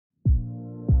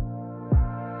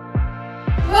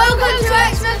Welcome to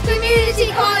Exmouth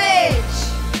Community College!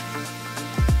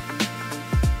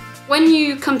 When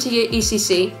you come to your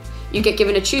ECC, you get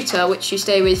given a tutor which you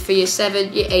stay with for year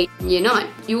 7, year 8 and year 9.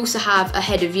 You also have a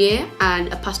head of year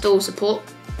and a pastoral support.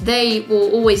 They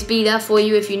will always be there for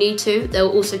you if you need to.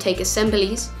 They'll also take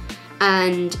assemblies,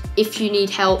 and if you need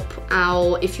help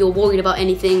or if you're worried about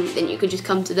anything, then you can just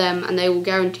come to them and they will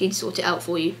guaranteed sort it out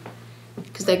for you,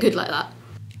 because they're good like that.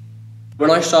 When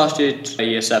I started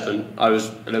year 7, I was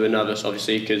a little bit nervous,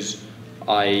 obviously, because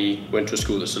I went to a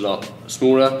school that's a lot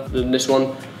smaller than this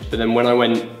one. But then when I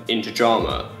went into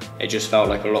drama, it just felt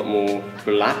like a lot more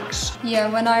relaxed.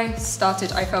 Yeah, when I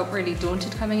started, I felt really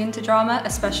daunted coming into drama,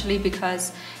 especially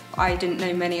because I didn't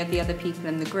know many of the other people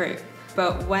in the group.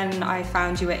 But when I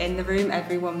found you were in the room,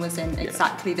 everyone was in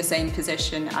exactly the same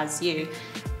position as you.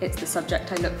 It's the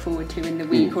subject I look forward to in the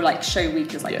week, or like show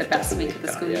week is like the best week of the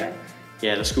school year.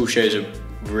 Yeah, the school shows are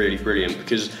really brilliant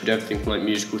because you do everything from like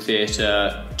musical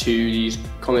theatre to these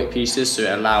comic pieces, so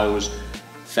it allows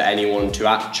for anyone to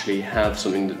actually have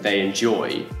something that they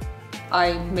enjoy.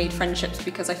 I made friendships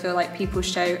because I feel like people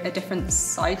show a different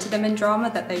side to them in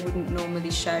drama that they wouldn't normally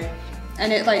show.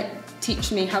 And it like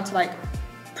teaches me how to like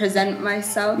present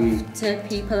myself to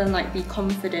people and like be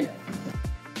confident.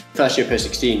 First year post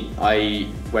 16,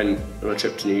 I went on a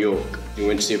trip to New York. We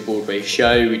went to see a Broadway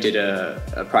show, we did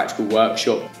a practical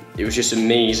workshop. It was just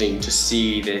amazing to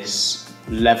see this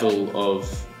level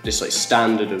of, this like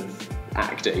standard of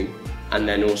acting, and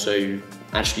then also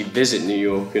actually visit New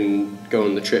York and go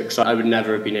on the trip. So I would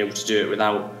never have been able to do it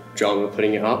without drama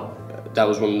putting it up. That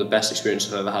was one of the best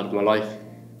experiences I've ever had in my life,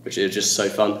 which is just so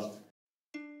fun.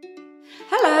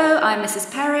 Hello, I'm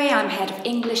Mrs. Perry, I'm Head of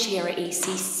English here at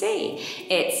ECC.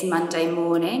 It's Monday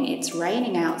morning, it's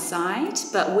raining outside,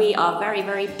 but we are very,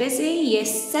 very busy. Year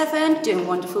 7 doing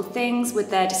wonderful things with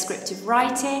their descriptive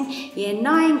writing, Year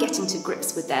 9 getting to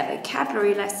grips with their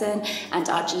vocabulary lesson, and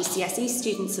our GCSE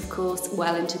students, of course,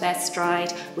 well into their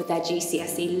stride with their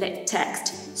GCSE lit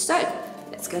text. So,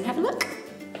 let's go and have a look.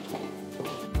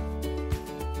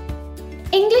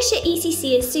 English at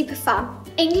ECC is super fun.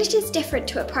 English is different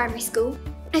to a primary school,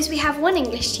 as we have one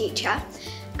English teacher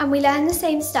and we learn the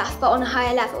same stuff but on a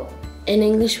higher level. In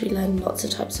English we learn lots of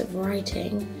types of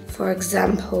writing. For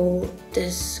example,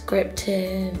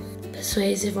 descriptive,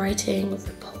 persuasive writing,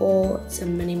 reports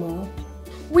and many more.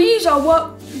 We use our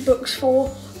workbooks for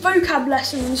vocab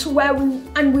lessons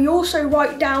and we also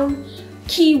write down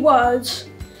key words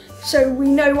so we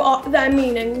know their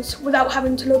meanings without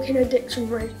having to look in a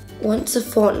dictionary. Once a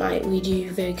fortnight we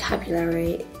do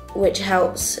vocabulary, which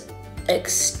helps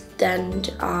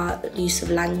extend our use of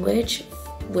language,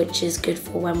 which is good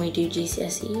for when we do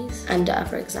GCSEs and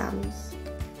other exams.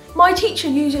 My teacher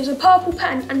uses a purple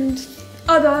pen and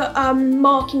other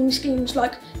marking schemes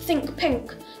like Think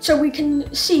Pink, so we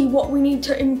can see what we need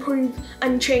to improve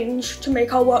and change to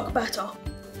make our work better.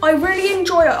 I really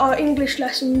enjoy our English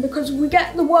lesson because we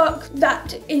get the work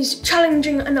that is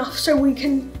challenging enough so we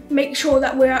can make sure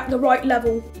that we're at the right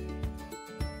level.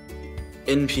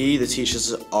 In PE, the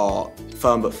teachers are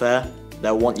firm but fair.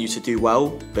 They'll want you to do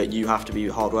well, but you have to be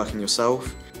hardworking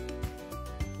yourself.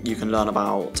 You can learn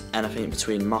about anything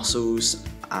between muscles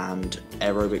and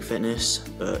aerobic fitness,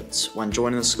 but when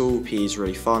joining the school, PE is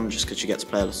really fun just because you get to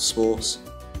play a lot of sports.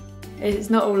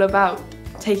 It's not all about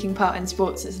taking part in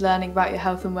sports, it's learning about your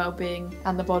health and well-being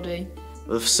and the body.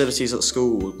 The facilities at the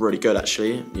school are really good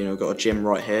actually. You know, we've got a gym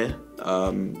right here.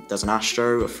 There's an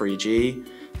Astro, a 3G,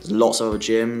 there's lots of other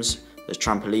gyms, there's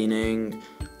trampolining,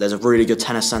 there's a really good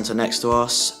tennis centre next to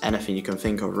us, anything you can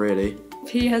think of really.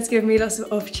 PE has given me lots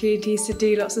of opportunities to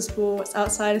do lots of sports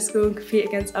outside of school and compete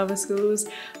against other schools.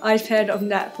 I played a lot of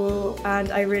netball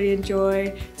and I really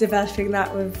enjoy developing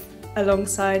that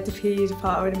alongside the PE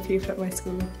department and people at my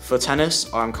school. For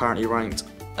tennis, I'm currently ranked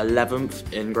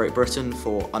 11th in Great Britain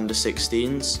for under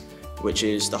 16s, which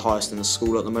is the highest in the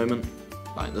school at the moment.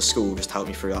 Like, the school just helped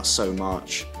me through that so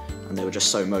much and they were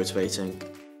just so motivating.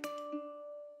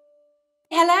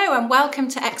 Hello and welcome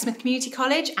to Exmouth Community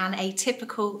College and a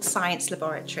typical science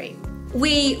laboratory.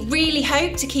 We really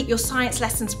hope to keep your science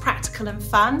lessons practical and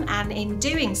fun, and in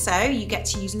doing so you get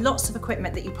to use lots of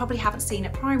equipment that you probably haven't seen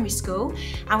at primary school,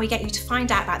 and we get you to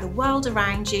find out about the world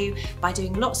around you by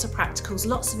doing lots of practicals,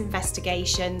 lots of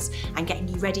investigations and getting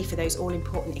you ready for those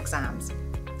all-important exams.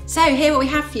 So here what we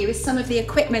have for you is some of the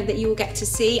equipment that you will get to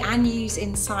see and use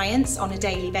in science on a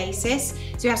daily basis.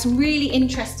 So we have some really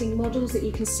interesting models that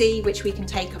you can see which we can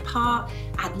take apart,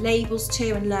 add labels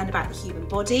to and learn about the human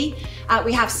body.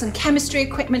 We have some chemistry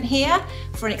equipment here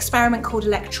for an experiment called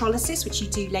electrolysis, which you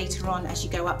do later on as you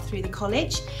go up through the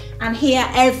college. And here,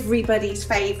 everybody's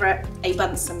favourite, a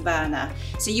Bunsen burner.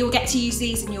 So you'll get to use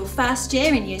these in your first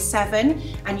year, in year 7,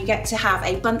 and you get to have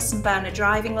a Bunsen burner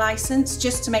driving licence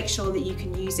just to make sure that you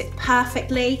can use it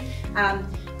perfectly.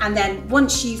 And then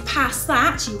once you've passed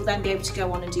that, you will then be able to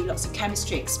go on and do lots of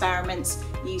chemistry experiments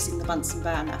using the Bunsen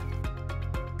burner.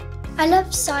 I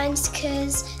love science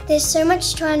because there's so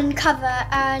much to uncover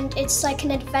and it's like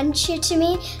an adventure to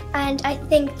me, and I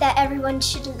think that everyone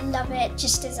should love it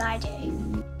just as I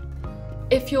do.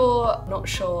 If you're not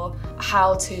sure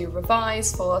how to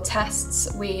revise for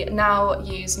tests, we now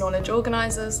use knowledge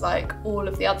organisers like all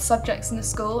of the other subjects in the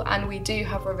school, and we do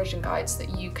have revision guides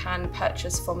that you can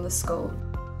purchase from the school.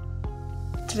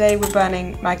 Today we're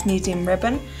burning magnesium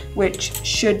ribbon, which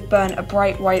should burn a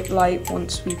bright white light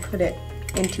once we put it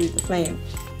into the flame.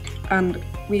 And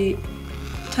we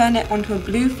turn it onto a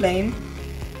blue flame.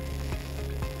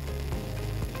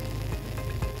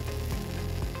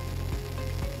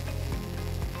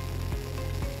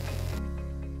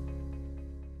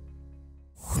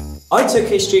 I took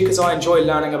history because I enjoy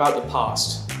learning about the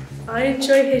past. I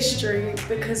enjoy history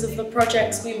because of the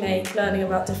projects we make learning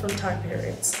about different time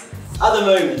periods. At the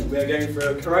moment, we are going through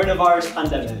a coronavirus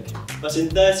pandemic, but in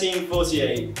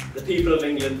 1348, the people of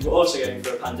England were also going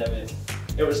through a pandemic.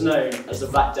 It was known as the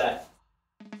Black Death.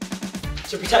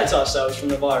 To protect ourselves from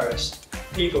the virus,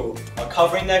 people are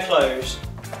covering their clothes,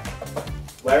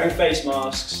 wearing face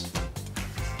masks,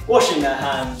 washing their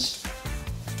hands,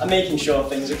 and making sure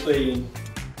things are clean.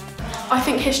 I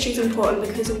think history is important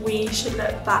because we should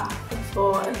look back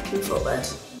before and looking forward.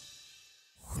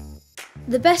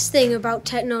 The best thing about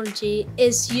technology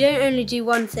is you don't only do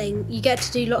one thing, you get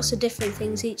to do lots of different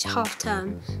things each half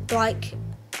term, like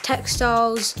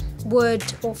textiles, wood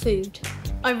or food.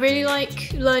 I really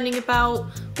like learning about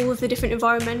all of the different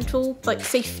environmental, like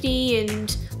safety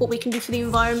and what we can do for the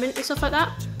environment and stuff like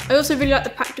that. I also really like the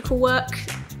practical work.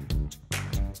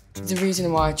 The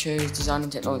reason why I chose design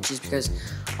and technology is because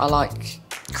I like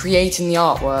creating the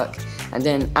artwork and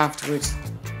then afterwards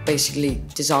basically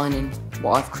designing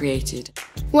what I've created.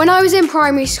 When I was in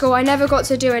primary school, I never got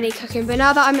to do any cooking, but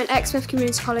now that I'm at Exmouth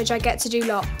Community College, I get to do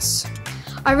lots.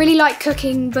 I really like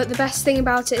cooking, but the best thing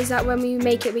about it is that when we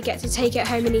make it, we get to take it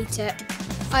home and eat it.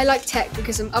 I like tech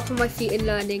because I'm up on my feet and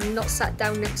learning, not sat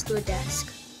down next to a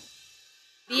desk.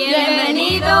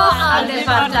 Bienvenido al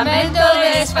Departamento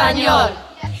de Español.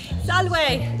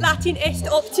 Salve, Latin est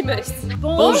optimus.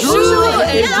 Bonjour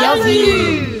et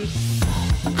bienvenue.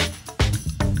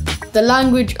 The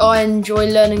language I enjoy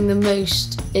learning the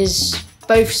most is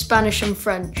both Spanish and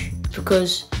French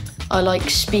because I like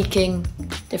speaking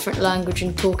different language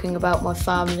and talking about my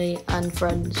family and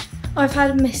friends. I've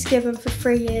had Miss Gibbon for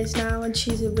 3 years now and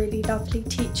she's a really lovely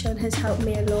teacher and has helped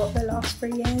me a lot the last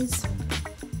 3 years.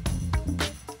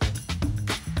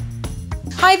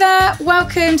 Hi there,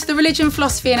 welcome to the Religion,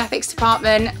 Philosophy and Ethics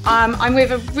Department. I'm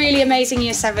with a really amazing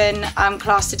Year 7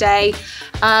 class today.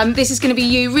 This is going to be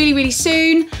you really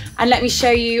soon, and let me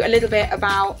show you a little bit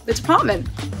about the department.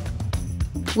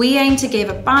 We aim to give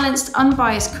a balanced,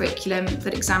 unbiased curriculum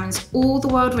that examines all the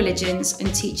world religions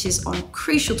and teaches on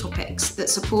crucial topics that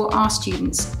support our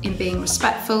students in being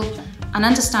respectful and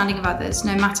understanding of others,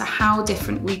 no matter how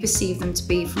different we perceive them to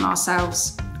be from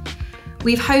ourselves.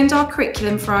 We've honed our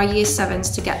curriculum for our Year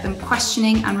 7s to get them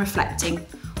questioning and reflecting.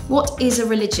 What is a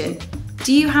religion?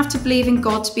 Do you have to believe in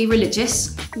God to be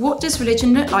religious? What does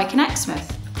religion look like in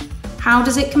Exmouth? How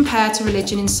does it compare to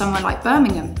religion in somewhere like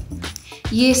Birmingham?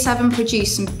 Year 7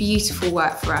 produced some beautiful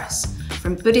work for us,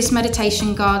 from Buddhist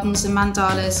meditation gardens and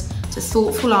mandalas to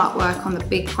thoughtful artwork on the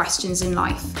big questions in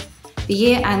life. The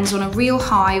year ends on a real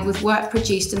high with work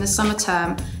produced in the summer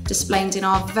term displayed in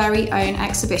our very own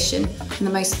exhibition and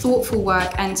the most thoughtful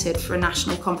work entered for a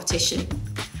national competition.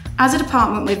 As a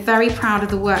department, we're very proud of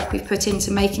the work we've put into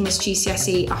making this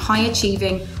GCSE a high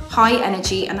achieving, high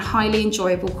energy and highly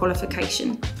enjoyable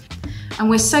qualification. And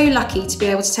we're so lucky to be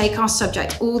able to take our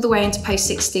subject all the way into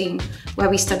post-16, where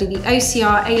we study the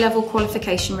OCR A-level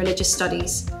qualification religious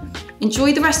studies.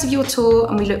 Enjoy the rest of your tour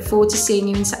and we look forward to seeing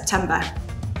you in September.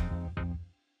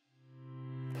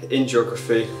 In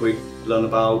geography, we learn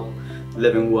about the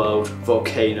living world,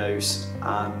 volcanoes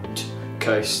and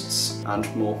coasts and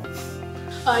more.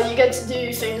 You get to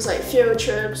do things like field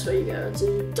trips where you go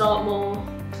to Dartmoor.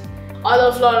 I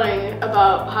love learning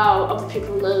about how other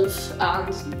people live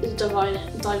and the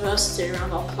diversity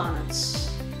around our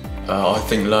planets. I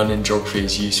think learning geography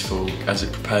is useful as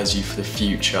it prepares you for the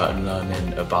future and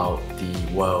learning about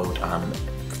the world and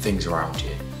things around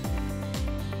you.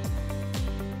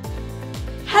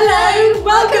 Hello,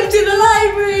 welcome to the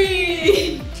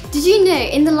library! Did you know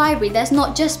in the library there's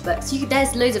not just books,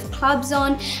 there's loads of clubs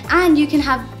on, and you can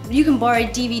borrow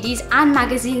DVDs and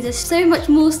magazines. There's so much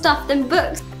more stuff than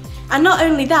books. And not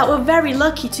only that, we're very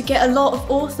lucky to get a lot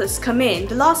of authors come in.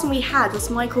 The last one we had was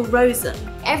Michael Rosen.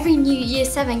 Every new Year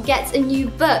 7 gets a new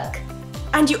book.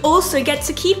 And you also get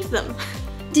to keep them.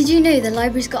 Did you know the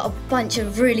library's got a bunch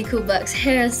of really cool books?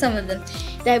 Here are some of them.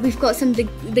 We've got some of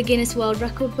the Guinness World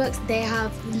Record books. They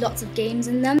have lots of games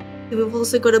in them. We've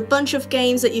also got a bunch of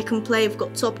games that you can play. We've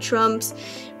got Top Trumps,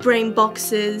 Brain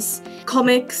Boxes,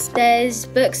 comics. There's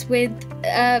books with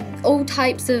all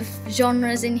types of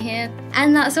genres in here,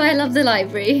 and that's why I love the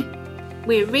library.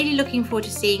 We're really looking forward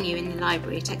to seeing you in the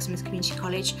library at Exmouth Community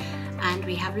College, and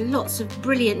we have lots of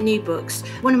brilliant new books.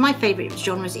 One of my favourite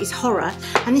genres is horror,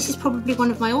 and this is probably one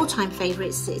of my all-time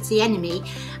favourites. It's The Enemy,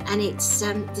 and it's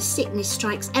the sickness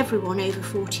strikes everyone over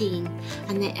 14,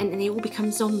 and they all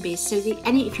become zombies. So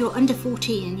if you're under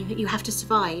 14, you have to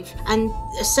survive. And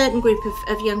a certain group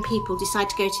of young people decide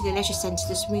to go to the leisure centre,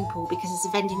 the swimming pool, because there's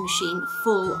a vending machine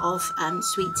full of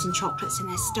sweets and chocolates, and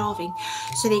they're starving.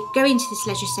 So they go into this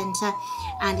leisure centre,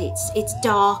 and it's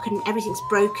dark and everything's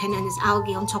broken, and there's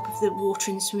algae on top of the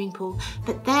water in the swimming pool.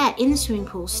 But there in the swimming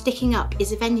pool, sticking up,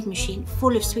 is a vending machine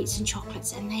full of sweets and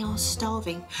chocolates, and they are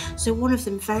starving. So one of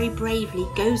them very bravely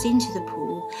goes into the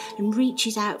pool and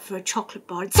reaches out for a chocolate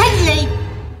bar, and suddenly,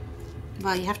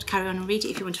 well, you have to carry on and read it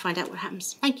if you want to find out what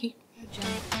happens. Thank you.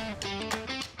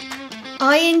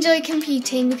 I enjoy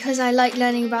computing because I like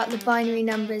learning about the binary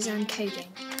numbers and coding.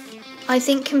 I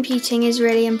think computing is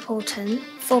really important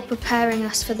for preparing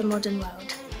us for the modern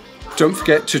world. Don't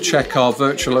forget to check our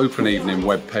Virtual Open Evening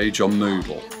webpage on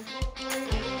Moodle.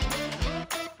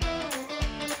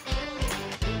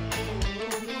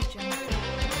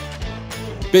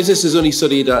 Business is only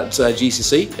studied at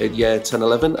GCSE in year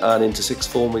 10-11 and into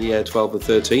sixth form in year 12 and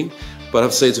 13. But I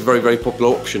have to say it's a very, very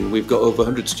popular option. We've got over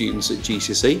 100 students at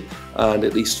GCSE and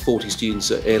at least 40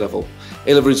 students at A-level.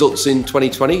 A-level results in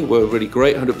 2020 were really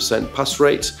great, 100% pass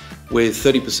rate with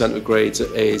 30% of grades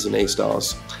at A's and A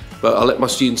stars. But I'll let my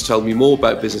students tell me more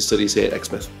about business studies here at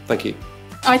Exmouth. Thank you.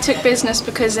 I took business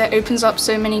because it opens up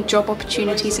so many job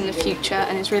opportunities in the future,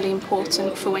 and it's really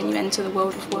important for when you enter the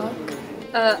world of work.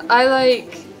 I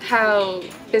like how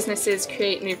businesses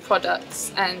create new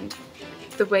products and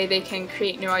the way they can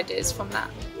create new ideas from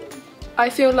that. I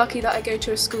feel lucky that I go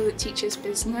to a school that teaches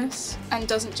business and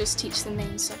doesn't just teach the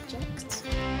main subjects.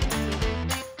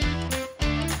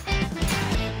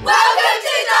 Welcome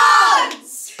to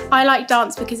dance! I like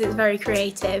dance because it's very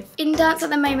creative. In dance at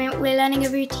the moment, we're learning a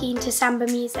routine to samba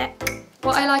music.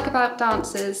 What I like about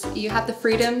dance is you have the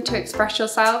freedom to express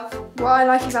yourself. What I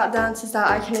like about dance is that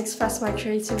I can express my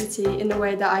creativity in a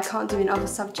way that I can't do in other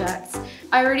subjects.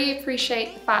 I really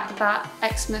appreciate the fact that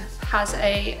Exmouth has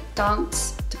a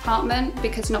dance department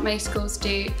because not many schools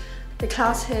do. The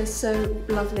class here is so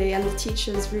lovely and the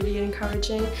teacher is really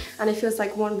encouraging, and it feels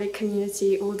like one big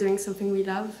community all doing something we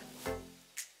love.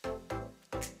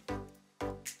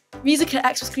 Music at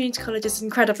Exmouth Community College is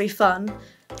incredibly fun.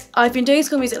 I've been doing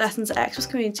school music lessons at Exmouth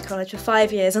Community College for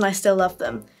 5 years and I still love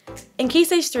them. In Key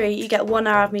Stage 3 you get 1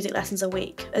 hour of music lessons a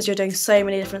week as you're doing so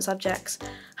many different subjects.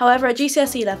 However, at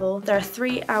GCSE level there are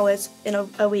 3 hours in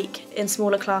a week in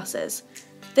smaller classes.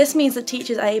 This means that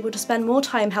teachers are able to spend more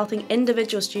time helping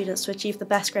individual students to achieve the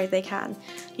best grade they can,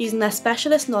 using their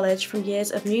specialist knowledge from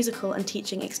years of musical and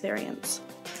teaching experience.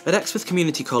 At Exmouth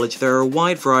Community College there are a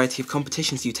wide variety of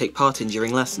competitions you take part in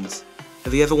during lessons.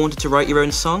 Have you ever wanted to write your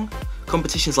own song?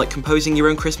 Competitions like composing your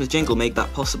own Christmas jingle make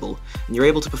that possible, and you're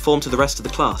able to perform to the rest of the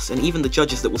class and even the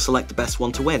judges that will select the best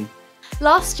one to win.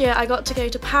 Last year I got to go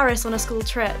to Paris on a school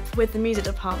trip with the music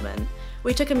department.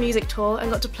 We took a music tour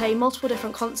and got to play multiple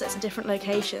different concerts in different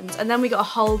locations, and then we got a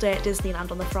whole day at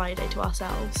Disneyland on the Friday to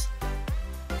ourselves.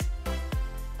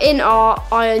 In art,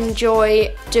 I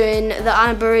enjoy doing the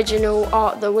Aboriginal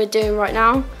art that we're doing right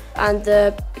now and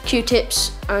the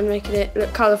Q-tips and making it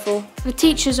look colourful. The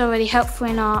teachers are really helpful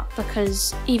in art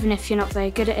because even if you're not very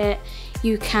good at it,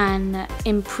 you can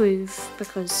improve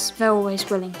because they're always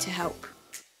willing to help.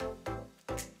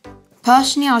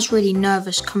 Personally, I was really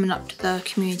nervous coming up to the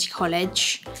community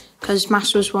college because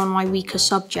maths was one of my weaker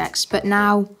subjects, but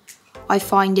now I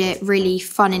find it really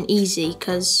fun and easy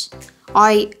because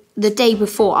the day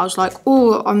before I was like,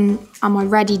 oh, am I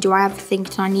ready? Do I have everything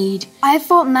I need? I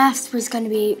thought maths was going to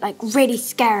be like really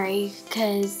scary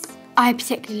because I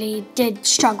particularly did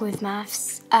struggle with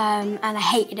maths and I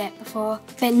hated it before,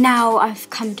 but now I've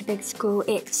come to big school,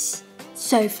 it's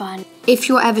so fun. If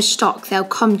you're ever stuck, they'll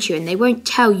come to you and they won't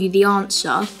tell you the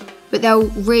answer, but they'll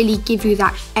really give you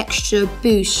that extra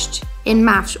boost in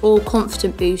maths or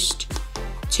confident boost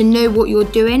to know what you're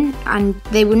doing, and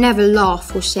they will never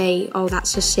laugh or say, oh,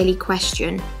 that's a silly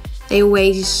question. They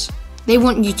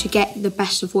want you to get the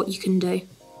best of what you can do.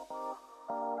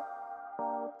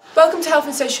 Welcome to Health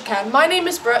and Social Care. My name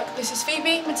is Brooke, this is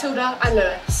Phoebe, Matilda and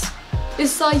Lewis.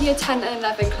 This is our Year 10 and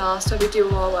 11 class where we do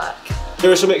all our work.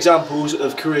 Here are some examples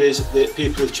of careers that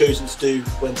people have chosen to do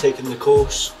when taking the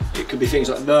course. It could be things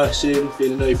like nursing,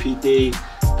 being an OPD.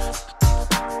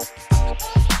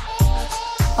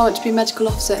 I want to be a medical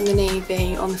officer in the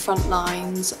Navy, on the front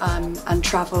lines and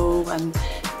travel and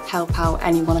help out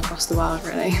anyone across the world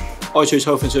really. I chose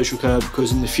Health and Social Care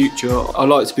because in the future I'd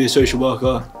like to be a social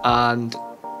worker, and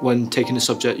when taking the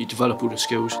subject you develop all the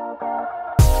skills.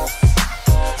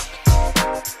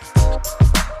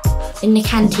 In the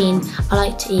canteen I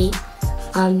like to eat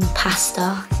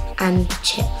pasta and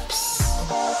chips.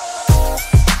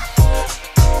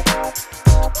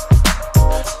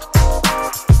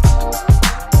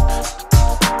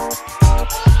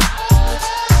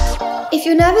 If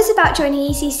you're nervous about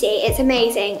joining ECC, it's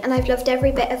amazing and I've loved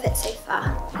every bit of it so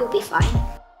far. You'll be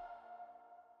fine.